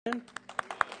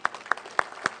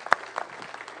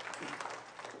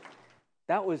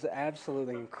That was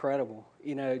absolutely incredible.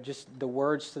 Just the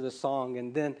words to the song.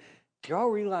 And then, do y'all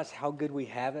realize how good we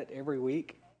have it every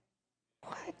week?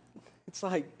 What? It's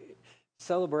like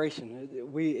celebration.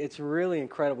 It's really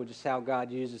incredible just how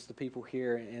God uses the people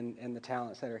here and the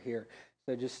talents that are here.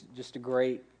 So just a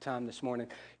great time this morning.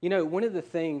 One of the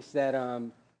things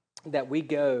that we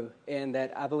go and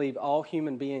that I believe all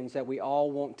human beings that we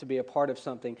all want to be a part of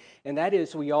something, and that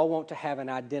is we all want to have an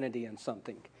identity in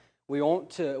something. We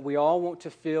all want to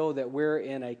feel that we're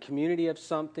in a community of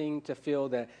something, to feel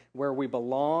that where we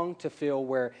belong, to feel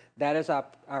where that is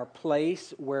our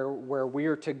place, where we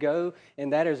are to go,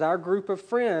 and that is our group of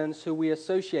friends who we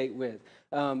associate with.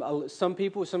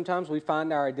 Sometimes we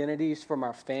find our identities from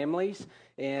our families,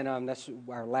 and that's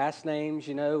our last names,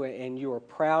 and you are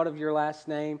proud of your last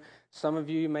name. Some of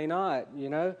you may not,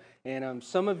 and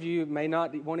some of you may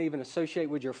not want to even associate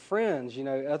with your friends,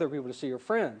 other people to see your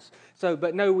friends.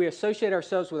 But no, we associate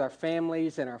ourselves with our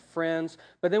families and our friends,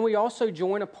 but then we also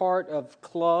join a part of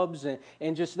clubs,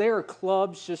 and just there are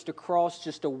clubs just across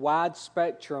just a wide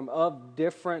spectrum of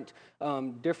different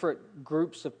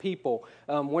groups of people.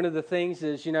 One of the things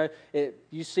is,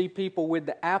 you see people with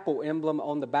the Apple emblem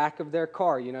on the back of their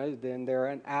car, then they're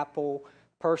an Apple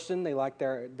person. They like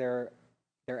their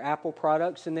Apple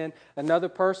products. And then another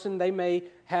person, they may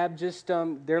have just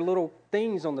their little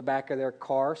things on the back of their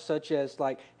car, such as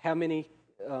like how many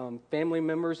family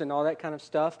members and all that kind of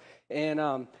stuff.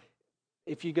 And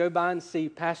if you go by and see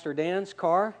Pastor Dan's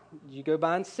car, you go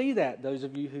by and see that. Those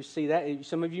of you who see that,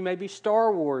 some of you may be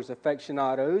Star Wars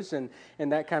aficionados and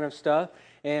that kind of stuff.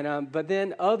 And but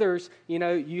then others,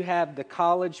 you have the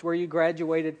college where you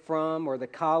graduated from, or the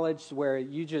college where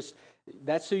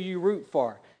that's who you root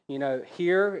for.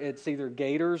 Here it's either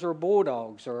Gators or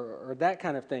Bulldogs or that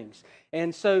kind of things.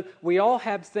 And so we all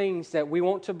have things that we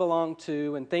want to belong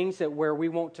to, and things that where we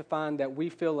want to find that we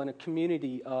feel in a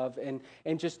community of, and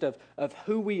just of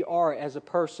who we are as a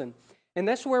person. And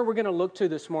that's where we're going to look to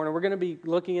this morning. We're going to be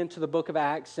looking into the book of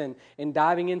Acts and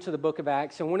diving into the book of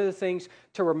Acts. And one of the things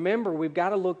to remember we've got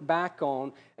to look back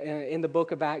on in the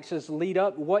book of Acts is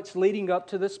what's leading up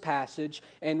to this passage,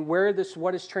 and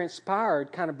what has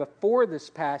transpired kind of before this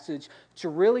passage, to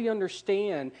really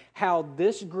understand how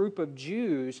this group of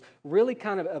Jews really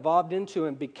kind of evolved into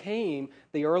and became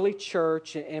the early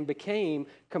church and became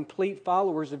complete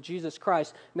followers of Jesus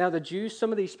Christ. Now the Jews,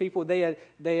 some of these people, they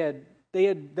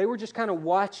were just kind of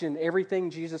watching everything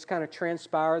Jesus kind of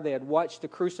transpired. They had watched the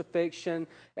crucifixion,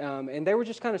 and they were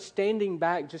just kind of standing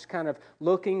back, just kind of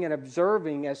looking and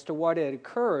observing as to what had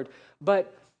occurred.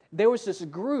 But there was this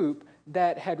group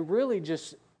that had really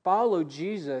just followed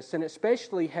Jesus, and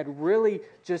especially had really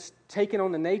just taken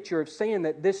on the nature of saying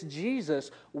that this Jesus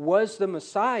was the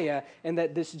Messiah, and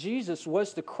that this Jesus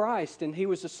was the Christ, and he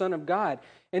was the Son of God.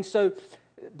 And so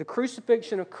the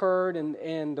crucifixion occurred,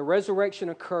 and the resurrection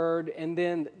occurred, and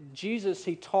then Jesus,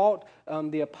 he taught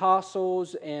the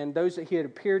apostles and those that he had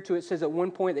appeared to. It says at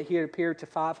one point that he had appeared to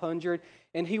 500,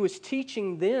 and he was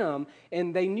teaching them,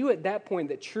 and they knew at that point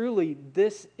that truly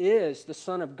this is the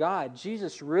Son of God.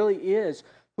 Jesus really is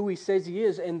who he says he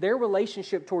is, and their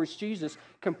relationship towards Jesus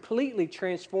completely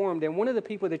transformed. And one of the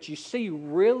people that you see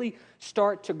really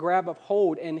start to grab a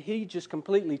hold, and he just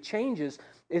completely changes,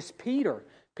 is Peter.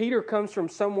 Peter comes from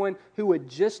someone who had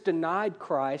just denied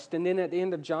Christ, and then at the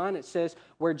end of John it says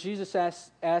where Jesus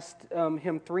asked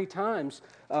him three times,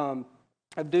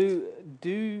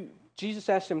 Jesus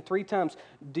asked him three times,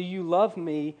 "Do you love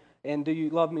me, and do you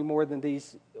love me more than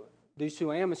these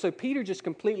who I am?" And so Peter just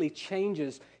completely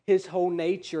changes his whole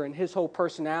nature and his whole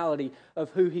personality of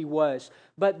who he was.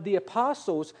 But the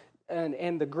apostles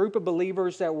and the group of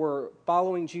believers that were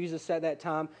following Jesus at that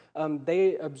time,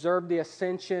 they observed the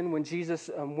ascension when Jesus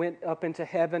went up into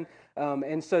heaven.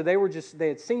 And so they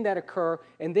had seen that occur,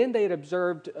 and then they had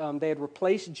observed, they had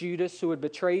replaced Judas, who had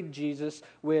betrayed Jesus,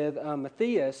 with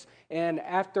Matthias. And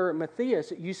after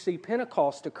Matthias, you see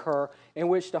Pentecost occur, in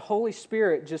which the Holy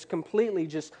Spirit just completely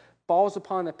just falls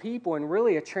upon the people, and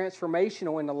really a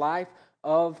transformational in the life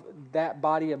of that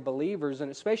body of believers, and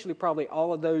especially probably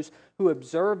all of those who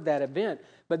observed that event.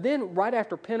 But then right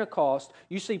after Pentecost,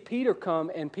 you see Peter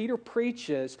come, and Peter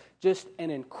preaches just an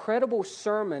incredible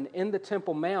sermon in the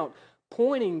Temple Mount,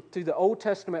 pointing to the Old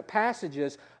Testament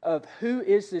passages of who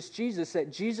is this Jesus,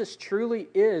 that Jesus truly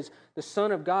is the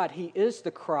Son of God. He is the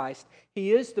Christ.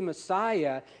 He is the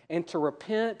Messiah, and to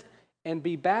repent and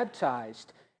be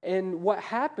baptized. And what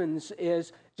happens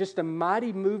is just a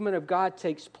mighty movement of God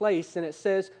takes place, and it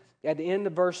says at the end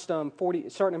of verse 40,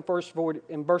 starting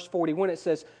in verse 41, it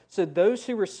says, "So those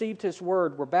who received his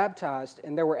word were baptized,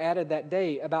 and there were added that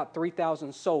day about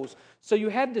 3,000 souls." So you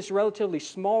have this relatively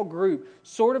small group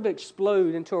sort of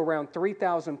explode into around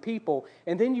 3,000 people,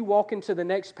 and then you walk into the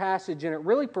next passage, and it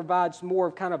really provides more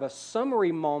of kind of a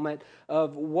summary moment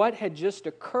of what had just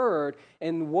occurred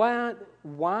and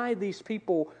why these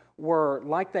people were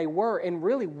like they were, and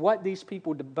really what these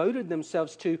people devoted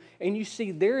themselves to. And you see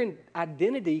their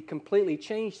identity completely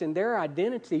changed, and their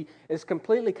identity is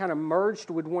completely kind of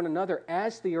merged with one another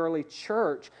as the early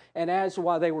church, and as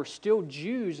while they were still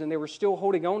Jews and they were still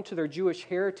holding on to their Jewish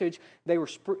heritage, they were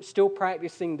still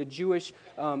practicing the Jewish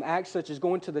acts such as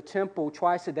going to the temple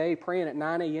twice a day, praying at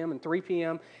 9 a.m. and 3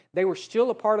 p.m. They were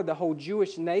still a part of the whole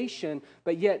Jewish nation,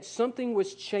 but yet something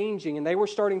was changing, and they were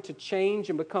starting to change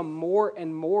and become more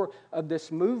and more of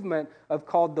this movement of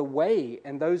called the Way,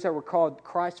 and those that were called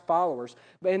Christ followers.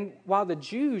 And while the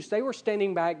Jews, they were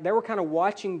standing back, they were kind of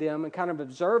watching them and kind of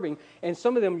observing, and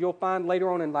some of them you'll find later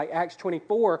on in like Acts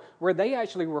 24, where they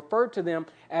actually referred to them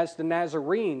as the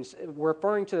Nazarenes,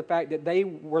 referring to the fact that they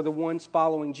were the ones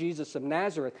following Jesus of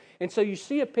Nazareth. And so you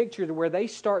see a picture where they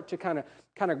start to kind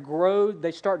of grow.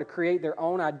 They start to create their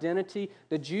own identity.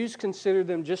 The Jews considered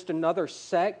them just another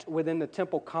sect within the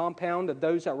temple compound of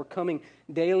those that were coming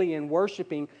daily and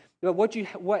worshiping. But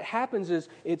what happens is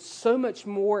it's so much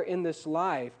more in this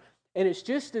life, and it's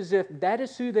just as if that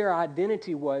is who their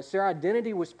identity was. Their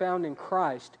identity was found in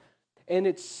Christ. And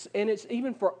it's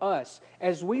even for us,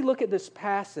 as we look at this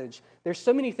passage, there's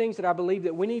so many things that I believe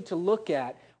that we need to look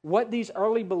at, what these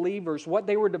early believers, what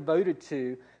they were devoted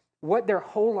to, what their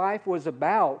whole life was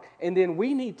about, and then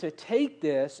we need to take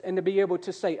this and to be able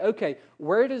to say, okay,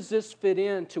 where does this fit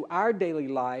into our daily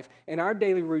life and our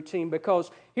daily routine?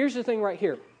 Because here's the thing right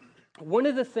here. One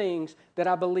of the things that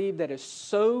I believe that is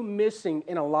so missing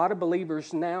in a lot of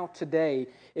believers now today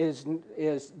is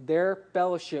their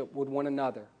fellowship with one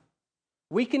another.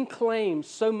 We can claim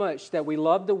so much that we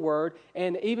love the Word,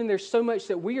 and even there's so much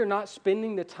that we are not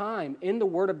spending the time in the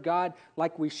Word of God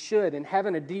like we should and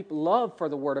having a deep love for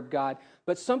the Word of God.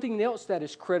 But something else that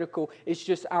is critical is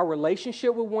just our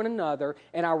relationship with one another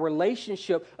and our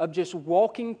relationship of just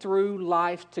walking through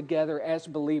life together as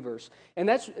believers. And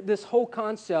that's this whole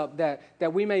concept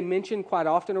that we may mention quite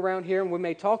often around here and we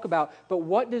may talk about, but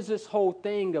what does this whole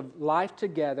thing of life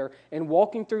together and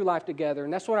walking through life together,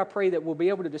 and that's what I pray that we'll be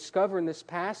able to discover in this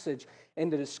passage and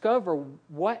to discover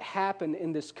what happened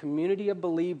in this community of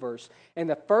believers. And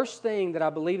the first thing that I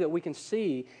believe that we can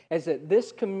see is that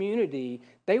this community,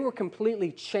 they were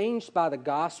completely changed by the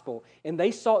gospel, and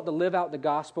they sought to live out the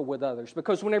gospel with others.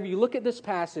 Because whenever you look at this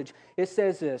passage, it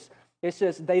says this. It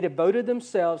says, they devoted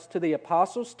themselves to the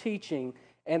apostles' teaching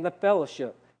and the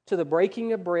fellowship, to the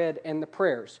breaking of bread and the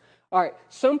prayers. All right,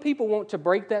 some people want to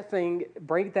break that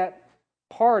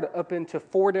part up into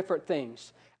 4 different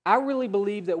things. I really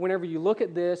believe that whenever you look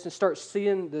at this and start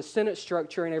seeing the sentence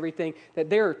structure and everything, that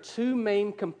there are 2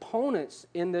 main components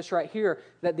in this right here,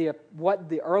 that what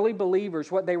the early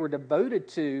believers, what they were devoted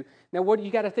to. Now, what you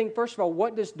got to think, first of all,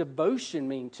 what does devotion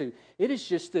mean to? It is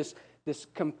just this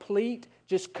complete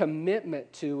just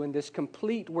commitment to, and this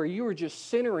complete where you are just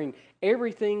centering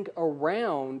everything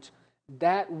around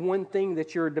that one thing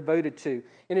that you're devoted to.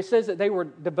 And it says that they were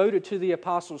devoted to the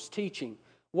apostles' teaching.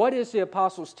 What is the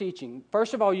apostles' teaching?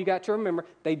 First of all, you got to remember,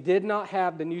 they did not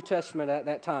have the New Testament at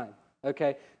that time.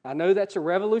 Okay? I know that's a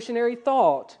revolutionary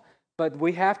thought, but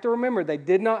we have to remember they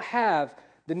did not have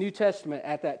the New Testament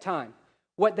at that time.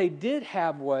 What they did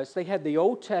have was, they had the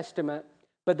Old Testament,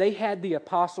 but they had the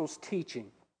apostles' teaching.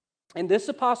 And this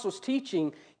apostles'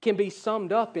 teaching can be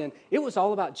summed up in, it was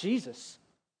all about Jesus.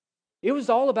 It was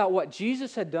all about what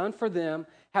Jesus had done for them,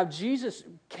 how Jesus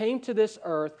came to this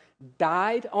earth,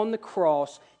 died on the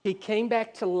cross, He came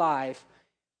back to life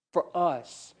for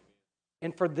us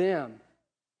and for them,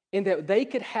 and that they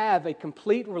could have a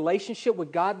complete relationship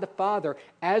with God the Father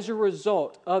as a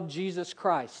result of Jesus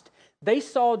Christ. They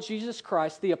saw Jesus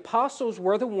Christ. The apostles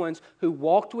were the ones who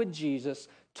walked with Jesus,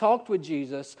 talked with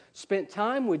Jesus, spent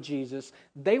time with Jesus.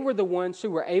 They were the ones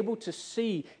who were able to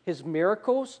see His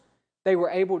miracles. They were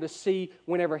able to see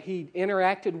whenever He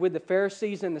interacted with the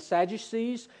Pharisees and the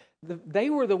Sadducees. They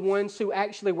were the ones who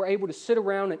actually were able to sit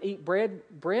around and eat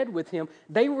bread with Him.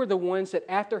 They were the ones that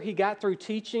after He got through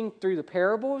teaching through the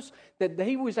parables, that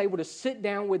He was able to sit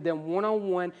down with them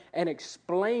one-on-one and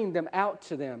explain them out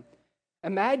to them.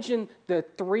 Imagine the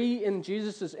 3 in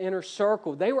Jesus' inner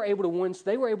circle. They were able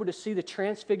to see the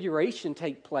transfiguration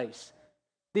take place.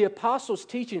 The apostles'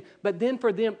 teaching, but then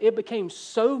for them, it became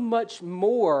so much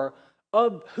more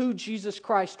of who Jesus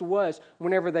Christ was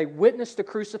whenever they witnessed the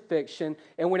crucifixion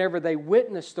and whenever they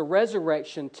witnessed the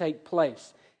resurrection take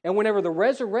place. And whenever the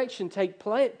resurrection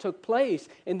took place,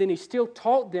 and then he still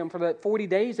taught them for that 40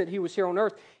 days that he was here on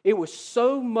earth, it was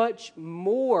so much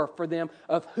more for them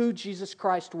of who Jesus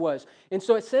Christ was. And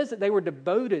so it says that they were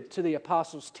devoted to the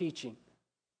apostles' teaching.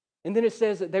 And then it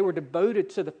says that they were devoted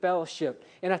to the fellowship.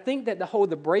 And I think that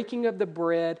the breaking of the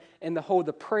bread and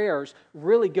the prayers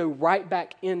really go right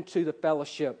back into the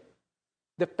fellowship.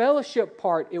 The fellowship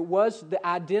part, it was the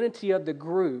identity of the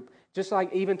group. Just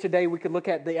like even today we could look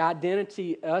at the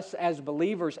identity, us as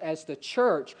believers, as the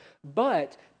church.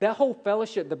 But that whole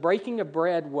fellowship, the breaking of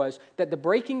bread was,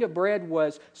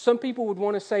 some people would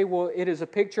want to say, well, it is a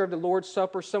picture of the Lord's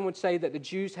Supper. Some would say that the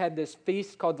Jews had this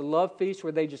feast called the Love Feast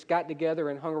where they just got together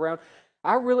and hung around.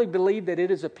 I really believe that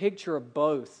it is a picture of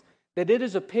both. That it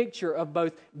is a picture of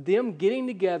both them getting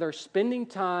together, spending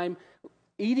time,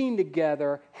 eating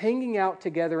together, hanging out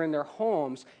together in their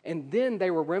homes, and then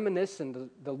they were reminiscing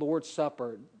the Lord's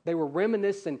Supper. They were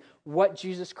reminiscing what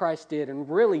Jesus Christ did and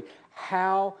really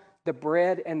how the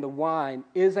bread and the wine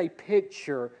is a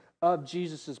picture of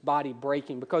Jesus' body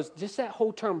breaking. Because just that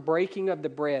whole term breaking of the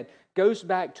bread goes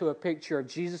back to a picture of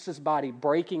Jesus' body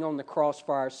breaking on the cross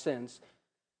for our sins.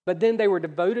 But then they were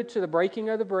devoted to the breaking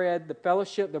of the bread, the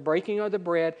fellowship, the breaking of the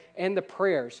bread, and the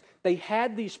prayers. They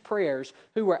had these prayers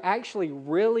who were actually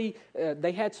really,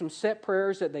 they had some set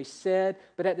prayers that they said,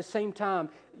 but at the same time,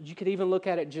 you could even look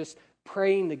at it just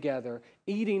praying together,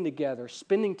 eating together,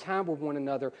 spending time with one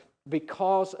another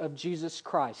because of Jesus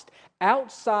Christ.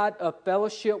 Outside of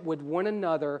fellowship with one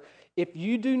another, if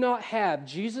you do not have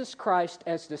Jesus Christ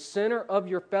as the center of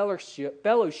your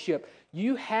fellowship,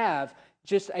 you have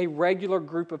just a regular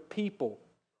group of people.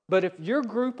 But if your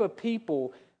group of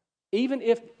people, even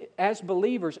if as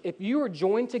believers, if you are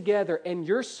joined together and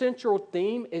your central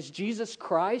theme is Jesus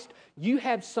Christ, you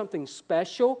have something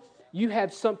special, you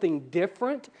have something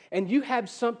different, and you have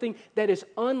something that is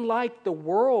unlike the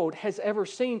world has ever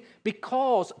seen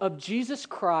because of Jesus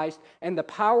Christ and the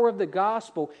power of the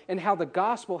gospel and how the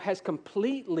gospel has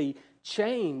completely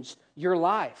changed your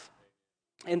life.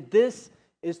 And this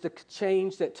is the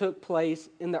change that took place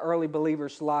in the early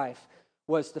believer's life,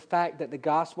 was the fact that the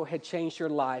gospel had changed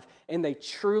your life, and they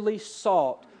truly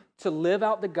sought to live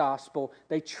out the gospel.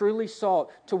 They truly sought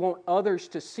to want others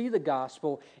to see the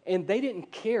gospel, and they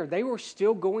didn't care. They were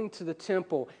still going to the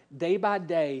temple day by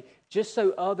day just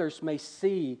so others may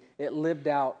see it lived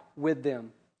out with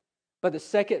them. But the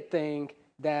second thing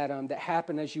that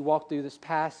happened as you walk through this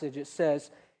passage, it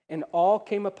says, and all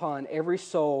came upon every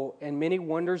soul, and many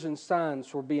wonders and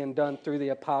signs were being done through the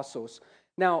apostles.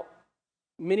 Now,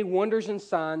 many wonders and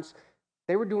signs,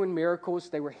 they were doing miracles,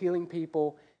 they were healing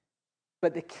people.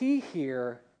 But the key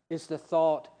here is the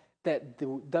thought that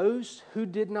those who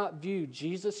did not view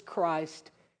Jesus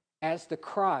Christ as the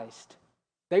Christ,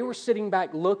 they were sitting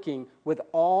back looking with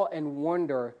awe and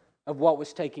wonder of what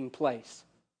was taking place.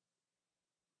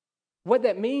 What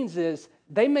that means is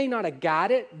they may not have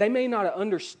got it, they may not have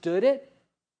understood it,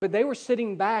 but they were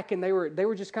sitting back and they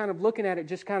were just kind of looking at it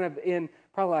just kind of in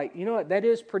probably like, you know what, that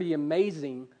is pretty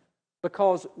amazing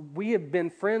because we have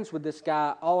been friends with this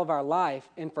guy all of our life,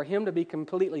 and for him to be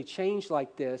completely changed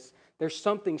like this, there's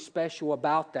something special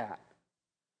about that.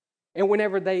 And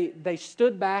whenever they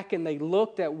stood back and they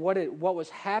looked at what was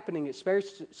happening,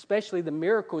 especially the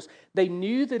miracles, they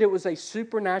knew that it was a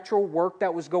supernatural work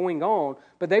that was going on,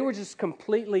 but they were just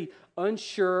completely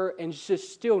unsure and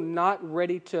just still not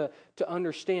ready to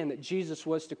understand that Jesus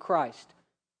was the Christ.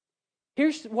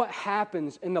 Here's what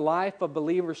happens in the life of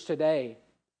believers today.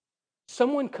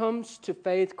 Someone comes to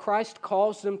faith, Christ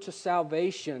calls them to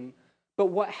salvation, but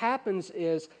what happens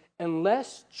is,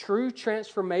 unless true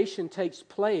transformation takes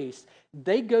place,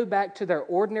 they go back to their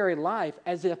ordinary life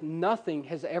as if nothing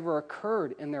has ever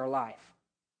occurred in their life.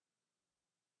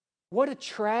 What a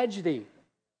tragedy.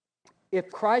 If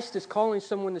Christ is calling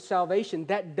someone to salvation,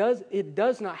 it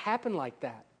does not happen like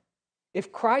that.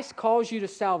 If Christ calls you to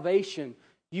salvation,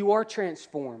 you are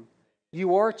transformed.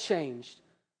 You are changed.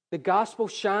 The gospel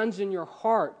shines in your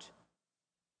heart,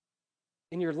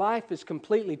 and your life is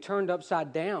completely turned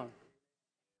upside down.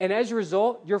 And as a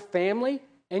result, your family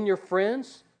and your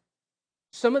friends,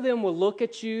 some of them will look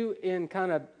at you in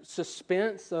kind of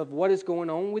suspense of what is going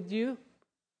on with you.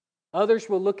 Others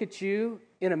will look at you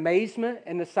in amazement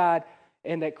and decide,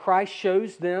 and that Christ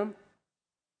shows them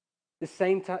the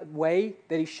same way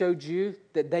that He showed you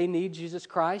that they need Jesus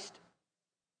Christ.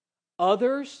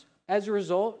 Others, as a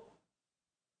result,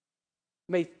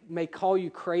 may call you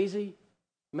crazy,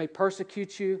 may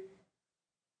persecute you.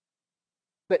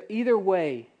 But either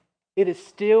way, it is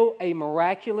still a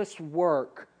miraculous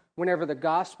work whenever the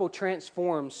gospel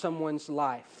transforms someone's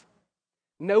life.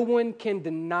 No one can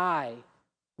deny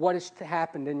what has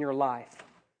happened in your life.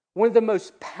 One of the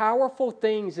most powerful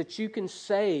things that you can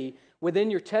say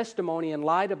within your testimony in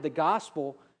light of the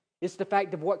gospel is the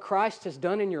fact of what Christ has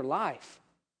done in your life.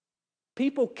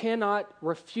 People cannot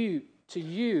refute to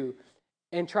you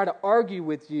and try to argue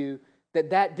with you that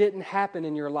that didn't happen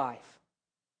in your life.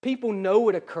 People know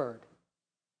it occurred.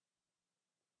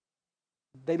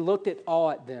 They looked at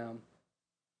awe at them,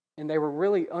 and they were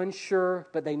really unsure,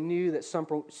 but they knew that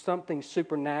something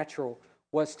supernatural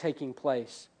was taking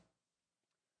place.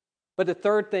 But the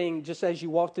third thing, just as you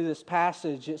walk through this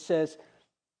passage, it says,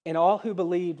 and all who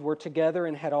believed were together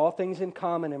and had all things in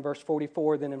common in verse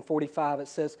 44. Then in 45 it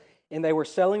says, and they were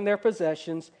selling their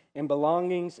possessions and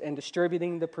belongings and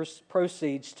distributing the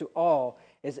proceeds to all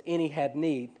as any had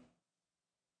need.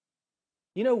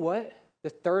 You know what?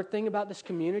 The third thing about this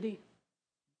community,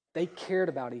 they cared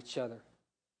about each other.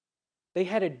 They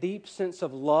had a deep sense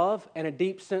of love and a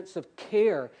deep sense of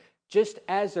care, just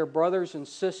as their brothers and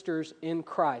sisters in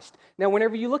Christ. Now,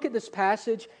 whenever you look at this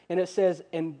passage and it says,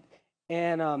 and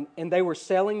they were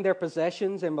selling their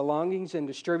possessions and belongings and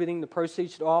distributing the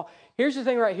proceeds to all. Here's the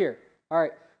thing right here. All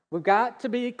right, we've got to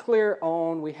be clear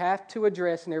on, we have to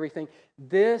address and everything.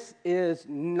 This is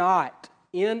not,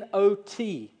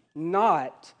 N-O-T,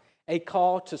 not a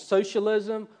call to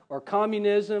socialism or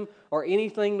communism or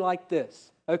anything like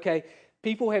this. Okay,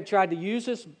 people have tried to use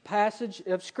this passage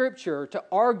of Scripture to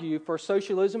argue for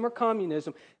socialism or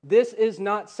communism. This is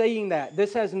not saying that.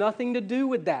 This has nothing to do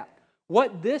with that.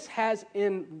 What this has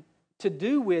to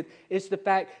do with is the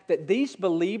fact that these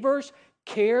believers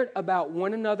cared about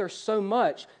one another so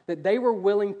much that they were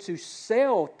willing to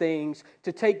sell things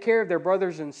to take care of their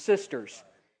brothers and sisters.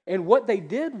 And what they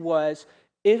did was,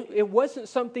 it wasn't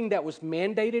something that was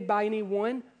mandated by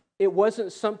anyone. It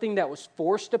wasn't something that was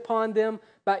forced upon them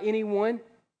by anyone.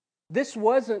 This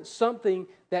wasn't something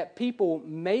that people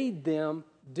made them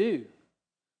do.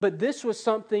 But this was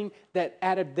something that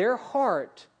out of their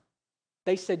heart,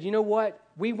 they said, you know what?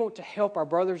 We want to help our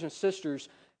brothers and sisters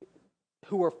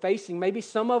who are facing, maybe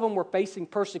some of them were facing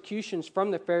persecutions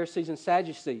from the Pharisees and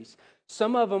Sadducees.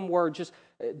 Some of them were just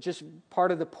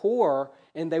part of the poor,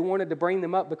 and they wanted to bring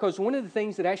them up. Because one of the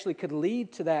things that actually could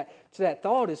lead to that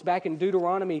thought is back in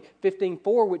Deuteronomy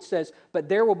 15:4, which says, but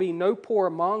there will be no poor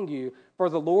among you, for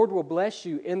the Lord will bless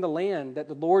you in the land that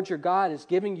the Lord your God is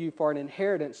giving you for an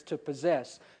inheritance to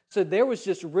possess. So there was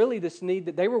just really this need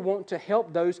that they were wanting to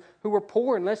help those who were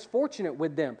poor and less fortunate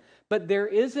with them. But there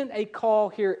isn't a call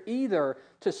here either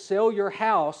to sell your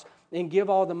house and give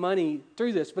all the money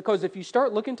through this. Because if you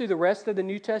start looking through the rest of the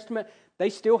New Testament, they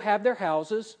still have their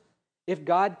houses. If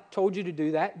God told you to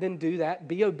do that, then do that.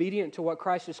 Be obedient to what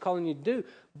Christ is calling you to do.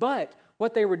 But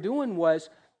what they were doing was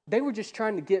they were just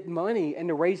trying to get money and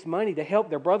to raise money to help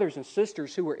their brothers and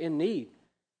sisters who were in need.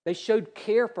 They showed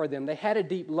care for them. They had a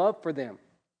deep love for them.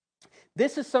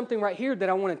 This is something right here that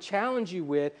I want to challenge you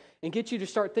with and get you to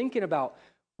start thinking about.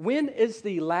 When is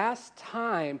the last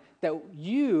time that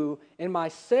you and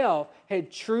myself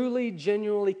had truly,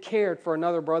 genuinely cared for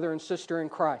another brother and sister in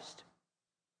Christ?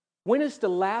 When is the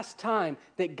last time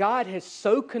that God has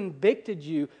so convicted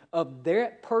you of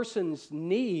that person's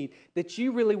need that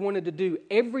you really wanted to do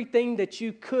everything that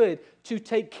you could to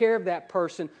take care of that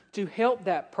person, to help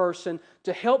that person,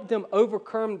 to help them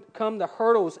overcome the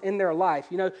hurdles in their life?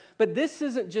 You know, but this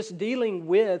isn't just dealing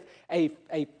with a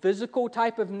physical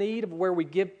type of need of where we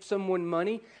give someone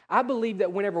money. I believe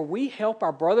that whenever we help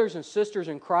our brothers and sisters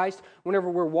in Christ,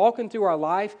 whenever we're walking through our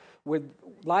life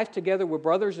together with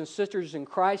brothers and sisters in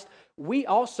Christ, we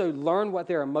also learn what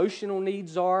their emotional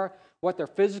needs are, what their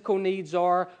physical needs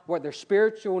are, what their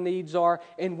spiritual needs are,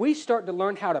 and we start to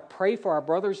learn how to pray for our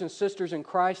brothers and sisters in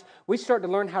Christ. We start to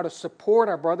learn how to support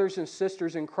our brothers and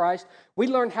sisters in Christ. We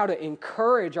learn how to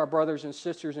encourage our brothers and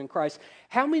sisters in Christ.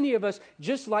 How many of us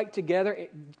just like to get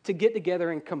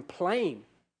together and complain?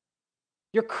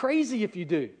 You're crazy if you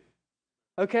do.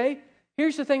 Okay?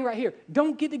 Here's the thing right here.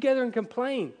 Don't get together and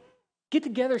complain. Get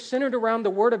together centered around the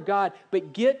Word of God,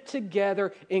 but get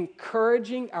together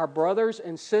encouraging our brothers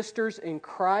and sisters in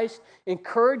Christ,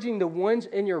 encouraging the ones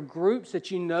in your groups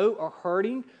that you know are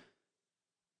hurting,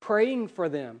 praying for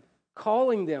them,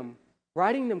 calling them,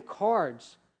 writing them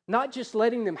cards, not just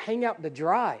letting them hang out to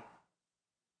dry.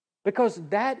 Because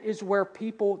that is where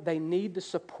they need the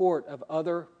support of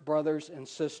other brothers and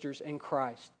sisters in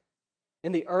Christ.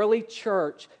 In the early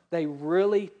church, they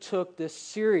really took this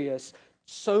serious,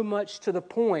 so much to the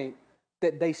point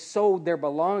that they sold their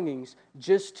belongings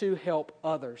just to help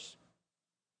others.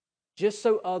 Just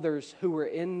so others who were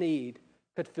in need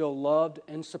could feel loved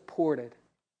and supported.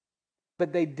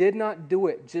 But they did not do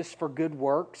it just for good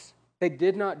works. They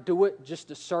did not do it just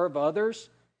to serve others.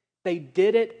 They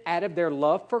did it out of their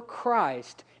love for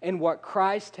Christ and what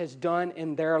Christ has done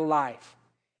in their life.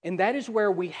 And that is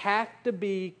where we have to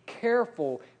be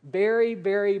careful, very,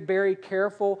 very, very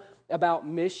careful about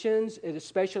missions, and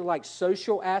especially like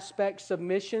social aspects of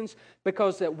missions,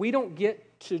 because that we don't get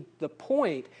to the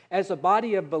point as a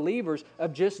body of believers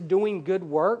of just doing good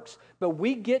works, but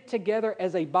we get together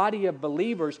as a body of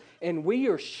believers and we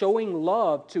are showing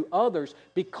love to others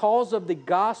because of the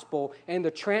gospel and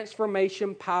the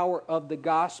transformation power of the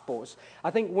gospels. I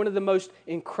think one of the most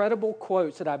incredible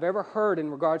quotes that I've ever heard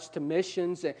in regards to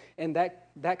missions and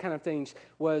that kind of things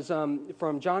was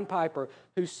from John Piper,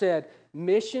 who said,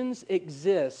 "Missions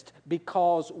exist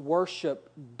because worship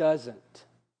doesn't."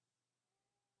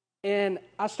 And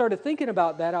I started thinking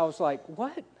about that. I was like,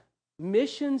 what?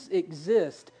 Missions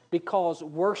exist because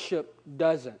worship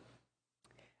doesn't.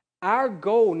 Our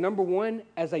goal, number one,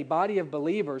 as a body of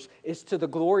believers, is to the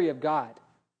glory of God.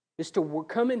 Is to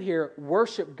come in here,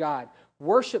 worship God,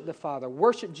 worship the Father,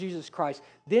 worship Jesus Christ.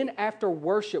 Then after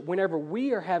worship, whenever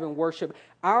we are having worship,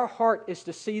 our heart is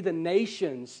to see the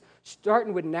nations,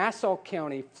 starting with Nassau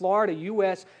County, Florida,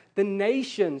 U.S., the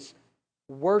nations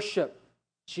worship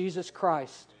Jesus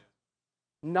Christ.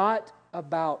 Not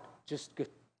about just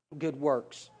good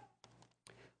works.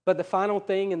 But the final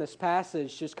thing in this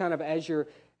passage, just kind of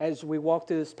as we walk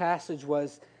through this passage,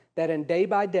 was that in day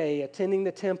by day, attending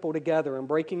the temple together and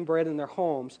breaking bread in their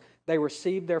homes, they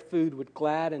received their food with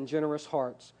glad and generous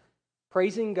hearts,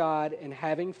 praising God and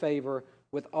having favor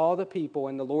with all the people,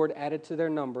 and the Lord added to their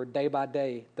number day by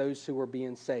day those who were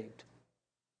being saved.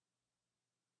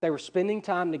 They were spending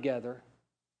time together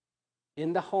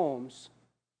in the homes,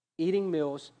 eating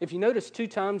meals. If you notice 2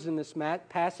 times in this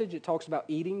passage, it talks about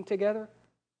eating together.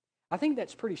 I think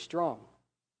that's pretty strong.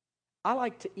 I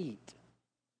like to eat.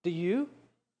 Do you?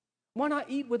 Why not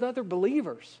eat with other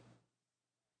believers?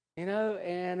 You know,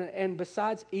 and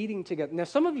besides eating together. Now,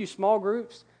 some of you small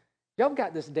groups, y'all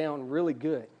got this down really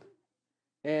good.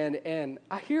 And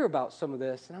I hear about some of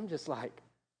this, and I'm just like,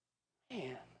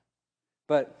 man.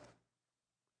 But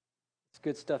it's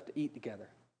good stuff to eat together.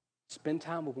 Spend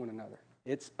time with one another.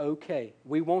 It's okay.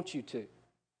 We want you to.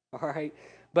 All right?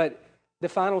 But the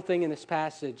final thing in this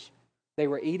passage, they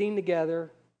were eating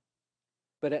together,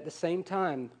 but at the same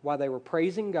time, while they were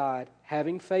praising God,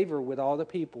 having favor with all the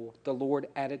people, the Lord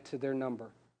added to their number.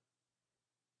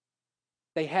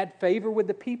 They had favor with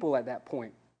the people at that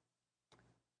point.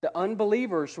 The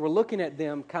unbelievers were looking at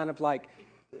them kind of like,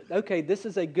 okay, this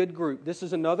is a good group. This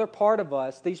is another part of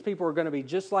us. These people are going to be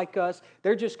just like us.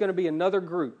 They're just going to be another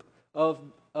group of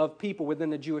people within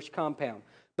the Jewish compound.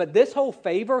 But this whole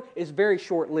favor is very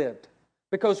short-lived,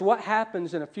 because what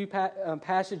happens in a few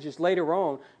passages later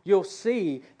on, you'll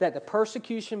see that the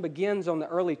persecution begins on the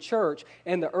early church,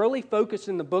 and the early focus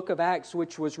in the book of Acts,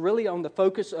 which was really on the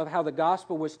focus of how the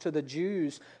gospel was to the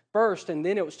Jews first, and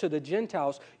then it was to the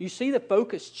Gentiles. You see the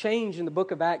focus change in the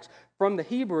book of Acts from the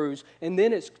Hebrews, and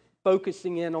then it's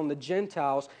focusing in on the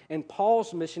Gentiles and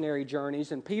Paul's missionary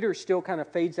journeys, and Peter still kind of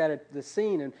fades out of the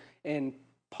scene, and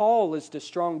Paul is the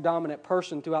strong, dominant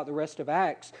person throughout the rest of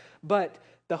Acts. But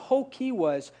the whole key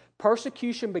was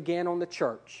persecution began on the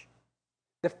church.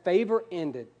 The favor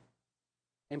ended,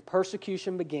 and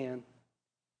persecution began.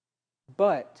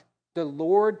 But the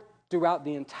Lord, throughout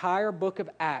the entire book of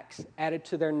Acts, added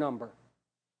to their number.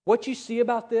 What you see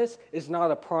about this is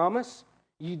not a promise.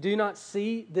 You do not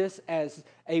see this as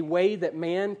a way that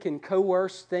man can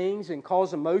coerce things and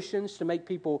cause emotions to make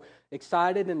people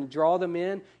excited and draw them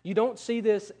in. You don't see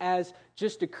this as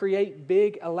just to create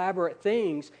big, elaborate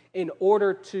things in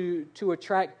order to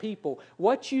attract people.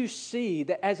 What you see,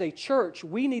 that as a church,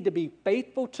 we need to be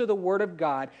faithful to the Word of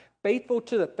God, faithful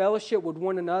to the fellowship with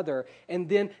one another, and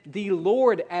then the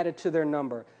Lord added to their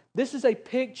number. This is a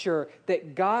picture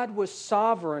that God was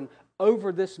sovereign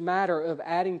over this matter of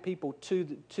adding people to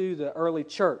the early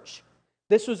church.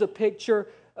 This was a picture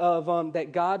of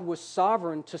that God was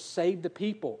sovereign to save the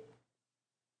people.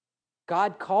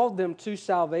 God called them to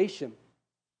salvation.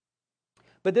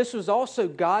 But this was also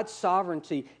God's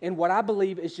sovereignty, and what I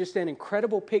believe is just an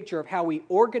incredible picture of how He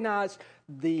organized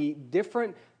the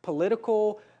different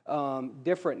political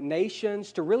different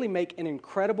nations to really make an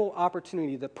incredible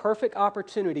opportunity, the perfect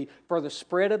opportunity for the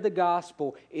spread of the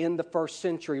gospel in the first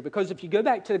century. Because if you go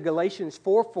back to Galatians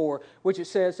 4:4, which it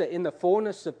says that in the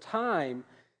fullness of time,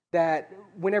 that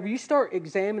whenever you start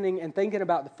examining and thinking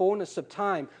about the fullness of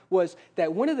time, was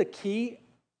that one of the key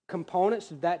components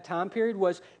of that time period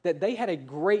was that they had a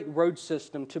great road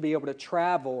system to be able to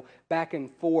travel back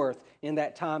and forth in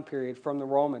that time period from the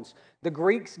Romans. The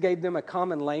Greeks gave them a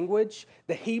common language.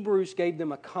 The Hebrews gave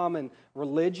them a common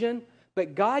religion.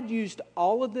 But God used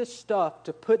all of this stuff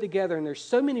to put together, and there's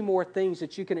so many more things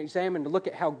that you can examine to look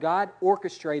at how God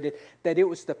orchestrated that it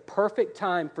was the perfect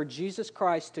time for Jesus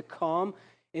Christ to come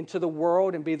into the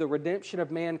world and be the redemption of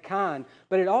mankind.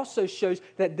 But it also shows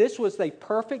that this was the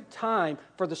perfect time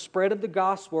for the spread of the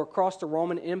gospel across the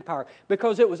Roman Empire,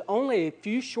 because it was only a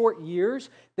few short years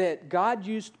that God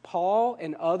used Paul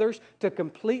and others to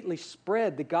completely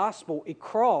spread the gospel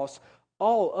across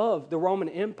all of the Roman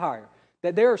Empire.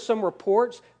 That there are some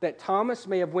reports that Thomas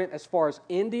may have went as far as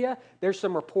India. There's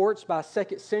some reports by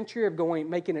 2nd century of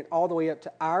making it all the way up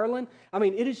to Ireland. I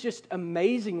mean, it is just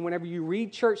amazing whenever you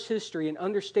read church history and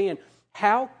understand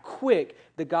how quick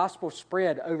the gospel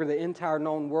spread over the entire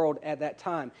known world at that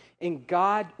time. And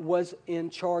God was in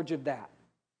charge of that.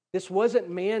 This wasn't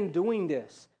man doing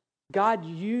this. God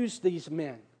used these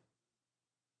men.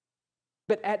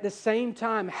 But at the same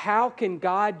time, how can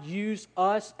God use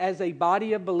us as a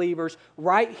body of believers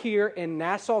right here in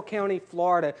Nassau County,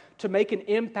 Florida, to make an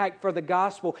impact for the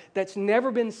gospel that's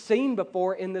never been seen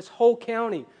before in this whole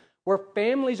county, where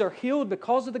families are healed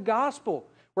because of the gospel,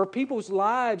 where people's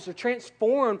lives are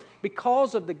transformed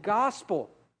because of the gospel?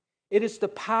 It is the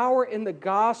power in the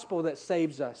gospel that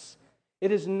saves us.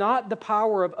 It is not the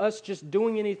power of us just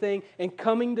doing anything and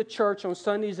coming to church on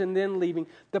Sundays and then leaving.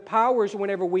 The power is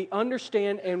whenever we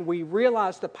understand and we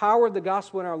realize the power of the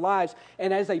gospel in our lives.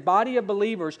 And as a body of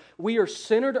believers, we are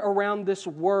centered around this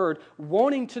word,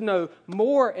 wanting to know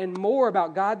more and more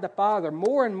about God the Father,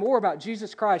 more and more about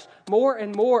Jesus Christ, more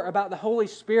and more about the Holy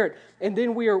Spirit. And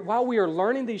then while we are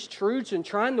learning these truths and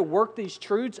trying to work these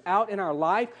truths out in our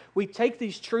life, we take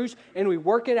these truths and we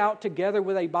work it out together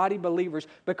with a body of believers,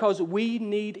 because we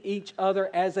need each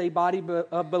other as a body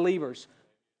of believers.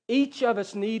 Each of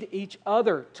us need each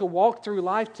other to walk through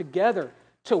life together,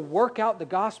 to work out the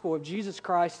gospel of Jesus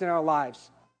Christ in our lives.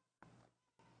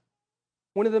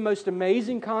 One of the most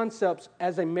amazing concepts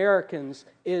as Americans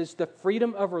is the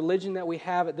freedom of religion that we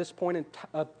have at this point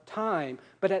of time,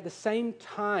 but at the same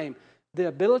time, the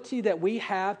ability that we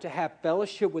have to have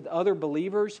fellowship with other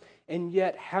believers, and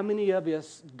yet how many of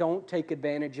us don't take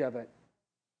advantage of it?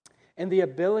 And the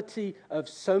ability of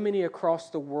so many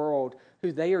across the world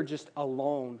who they are just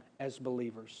alone as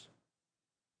believers.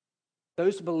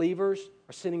 Those believers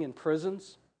are sitting in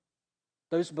prisons.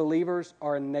 Those believers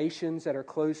are in nations that are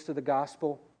closed to the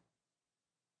gospel.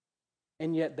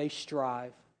 And yet they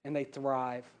strive and they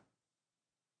thrive,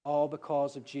 all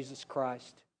because of Jesus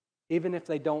Christ, even if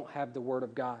they don't have the Word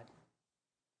of God.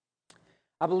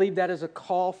 I believe that is a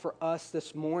call for us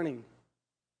this morning.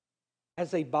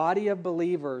 As a body of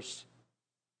believers,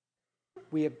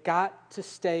 we have got to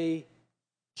stay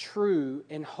true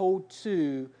and hold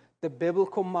to the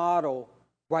biblical model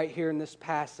right here in this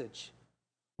passage.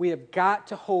 We have got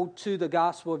to hold to the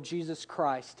gospel of Jesus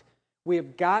Christ. We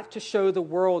have got to show the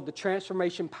world the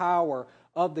transformation power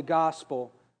of the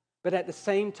gospel. But at the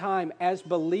same time, as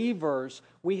believers,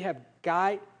 we have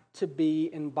got to be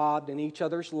involved in each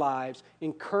other's lives,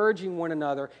 encouraging one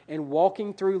another and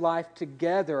walking through life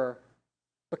together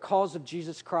because of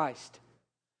Jesus Christ.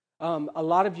 A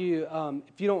lot of you,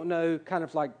 if you don't know kind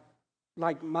of like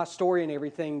my story and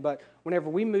everything, but whenever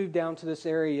we moved down to this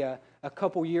area a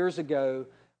couple years ago,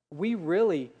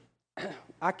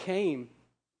 I came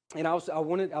and I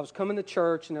was coming to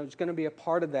church and I was going to be a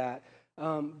part of that,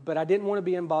 but I didn't want to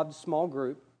be involved in a small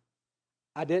group.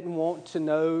 I didn't want to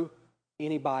know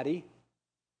anybody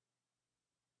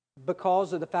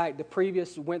because of the fact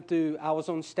I was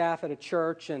on staff at a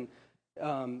church and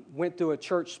went through a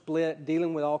church split,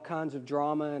 dealing with all kinds of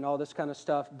drama and all this kind of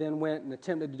stuff, then went and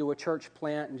attempted to do a church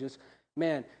plant and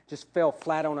just fell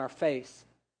flat on our face.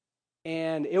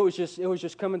 And it was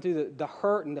just coming through the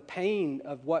hurt and the pain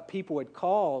of what people had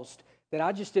caused, that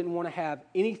I just didn't want to have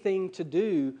anything to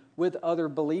do with other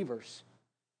believers.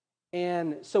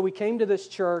 And so we came to this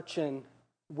church, and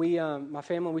my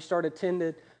family, we started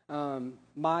attending.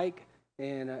 Mike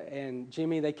and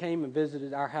Jimmy, they came and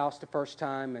visited our house the first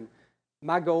time, and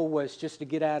my goal was just to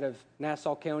get out of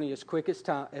Nassau County as quick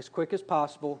as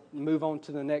possible, move on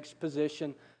to the next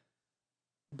position.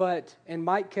 And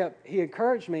Mike he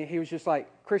encouraged me. He was just like,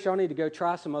 "Chris, y'all need to go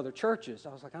try some other churches." I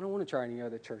was like, "I don't want to try any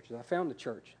other churches. I found the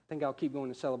church. I think I'll keep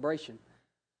going to Celebration."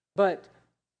 But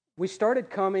we started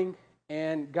coming,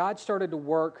 and God started to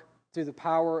work through the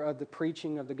power of the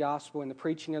preaching of the gospel and the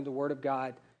preaching of the Word of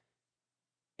God.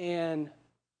 And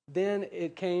then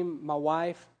it came, my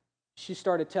wife, she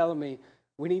started telling me,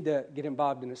 we need to get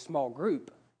involved in a small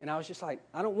group. And I was just like,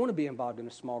 I don't want to be involved in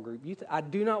a small group. I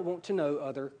do not want to know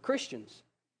other Christians.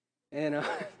 And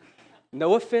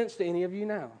no offense to any of you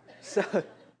now. So,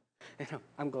 and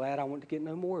I'm glad I want to get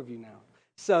no more of you now.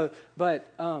 So,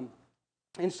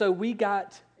 and so we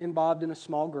got involved in a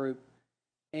small group.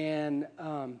 And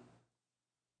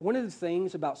one of the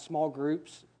things about small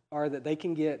groups are that they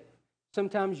can get,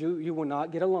 sometimes you will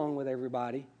not get along with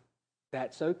everybody.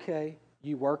 That's okay.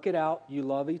 You work it out. You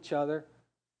love each other.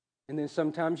 And then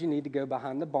sometimes you need to go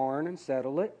behind the barn and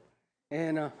settle it.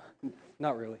 And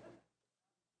not really.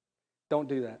 Don't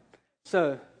do that.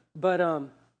 So, but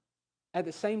at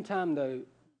the same time, though,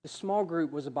 the small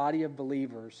group was a body of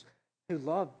believers who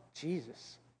loved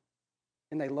Jesus.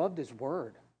 And they loved His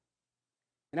Word.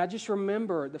 And I just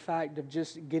remember the fact of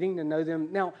just getting to know them.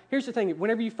 Now, here's the thing.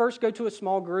 Whenever you first go to a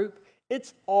small group,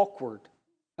 it's awkward,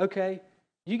 okay?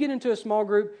 You get into a small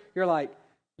group, you're like,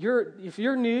 if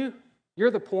you're new,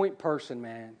 you're the point person,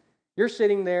 man. You're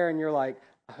sitting there and you're like,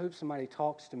 I hope somebody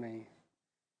talks to me.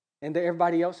 And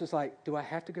everybody else is like, do I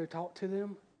have to go talk to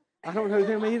them? I don't know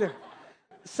them either.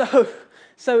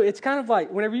 So it's kind of like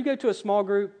whenever you go to a small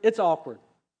group, it's awkward.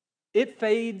 It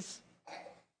fades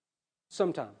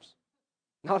sometimes.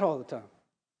 Not all the time.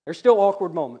 There's still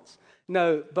awkward moments.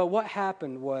 No, but what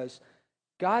happened was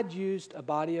God used a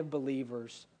body of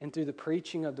believers and through the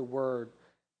preaching of the Word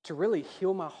to really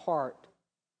heal my heart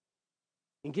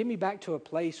and get me back to a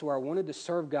place where I wanted to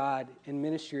serve God in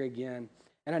ministry again.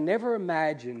 And I never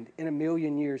imagined in a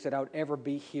million years that I would ever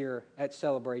be here at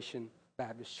Celebration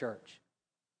Baptist Church.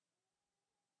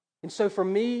 And so for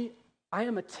me, I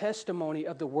am a testimony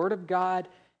of the Word of God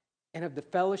and of the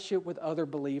fellowship with other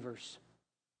believers.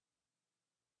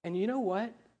 And you know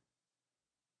what?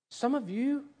 Some of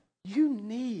you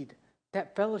need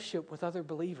that fellowship with other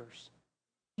believers.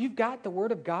 You've got the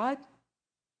Word of God,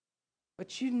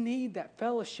 but you need that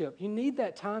fellowship. You need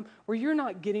that time where you're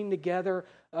not getting together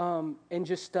and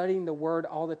just studying the Word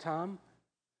all the time.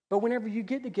 But whenever you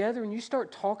get together and you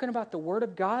start talking about the Word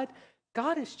of God,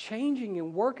 God is changing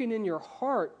and working in your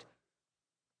heart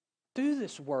through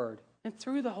this Word and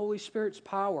through the Holy Spirit's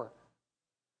power.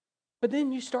 But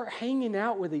then you start hanging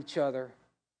out with each other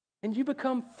and you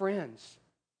become friends.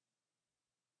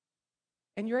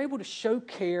 And you're able to show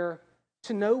care,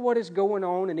 to know what is going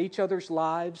on in each other's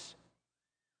lives.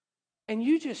 And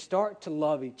you just start to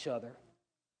love each other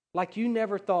like you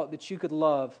never thought that you could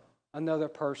love another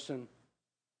person,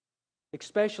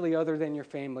 especially other than your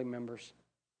family members.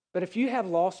 But if you have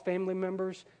lost family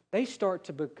members, they start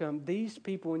to become, these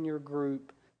people in your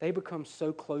group, they become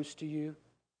so close to you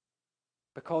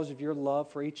because of your love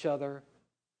for each other.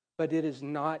 But it is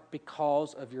not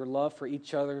because of your love for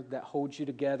each other that holds you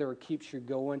together or keeps you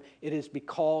going. It is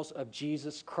because of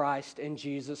Jesus Christ, and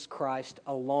Jesus Christ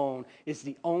alone is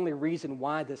the only reason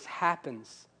why this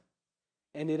happens.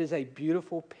 And it is a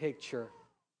beautiful picture of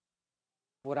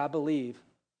what I believe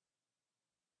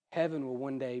heaven will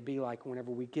one day be like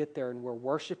whenever we get there and we're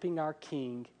worshiping our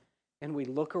King and we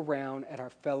look around at our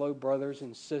fellow brothers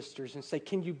and sisters and say,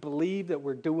 can you believe that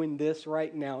we're doing this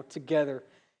right now together?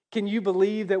 Can you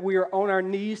believe that we are on our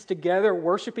knees together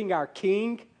worshiping our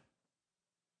King?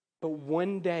 But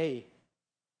one day,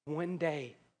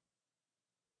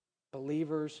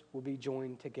 believers will be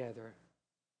joined together.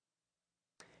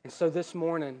 And so this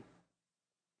morning,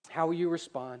 how will you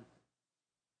respond?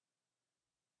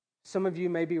 Some of you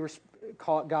may be,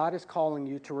 God is calling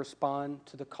you to respond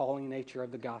to the calling nature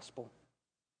of the gospel.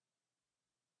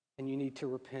 And you need to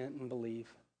repent and believe.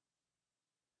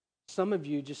 Some of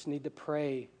you just need to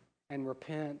pray and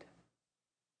repent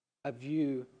of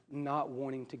you not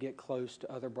wanting to get close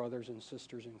to other brothers and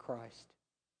sisters in Christ.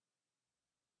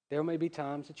 There may be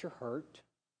times that you're hurt.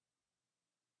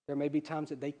 There may be times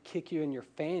that they kick you in your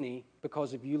fanny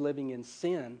because of you living in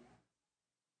sin.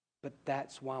 But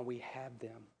that's why we have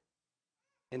them.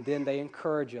 And then they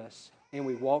encourage us, and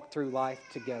we walk through life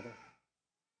together.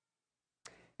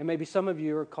 And maybe some of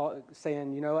you are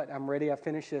saying, you know what, I'm ready, I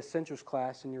finished the Essentials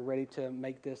class, and you're ready to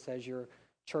make this as your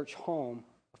church home,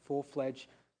 a full-fledged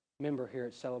member here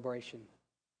at Celebration.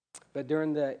 But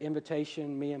during the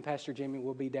invitation, me and Pastor Jamie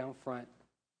will be down front,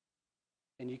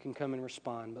 and you can come and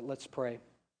respond. But let's pray.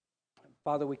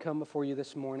 Father, we come before you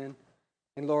this morning,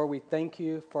 and Lord, we thank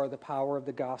you for the power of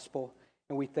the gospel.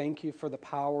 And we thank you for the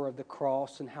power of the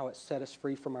cross and how it set us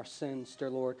free from our sins, dear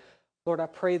Lord. Lord, I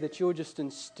pray that you'll just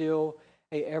instill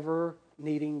a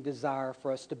ever-needing desire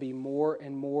for us to be more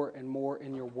and more and more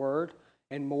in your word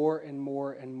and more and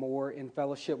more and more in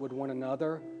fellowship with one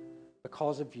another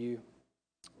because of you.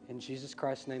 In Jesus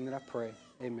Christ's name that I pray,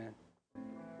 amen.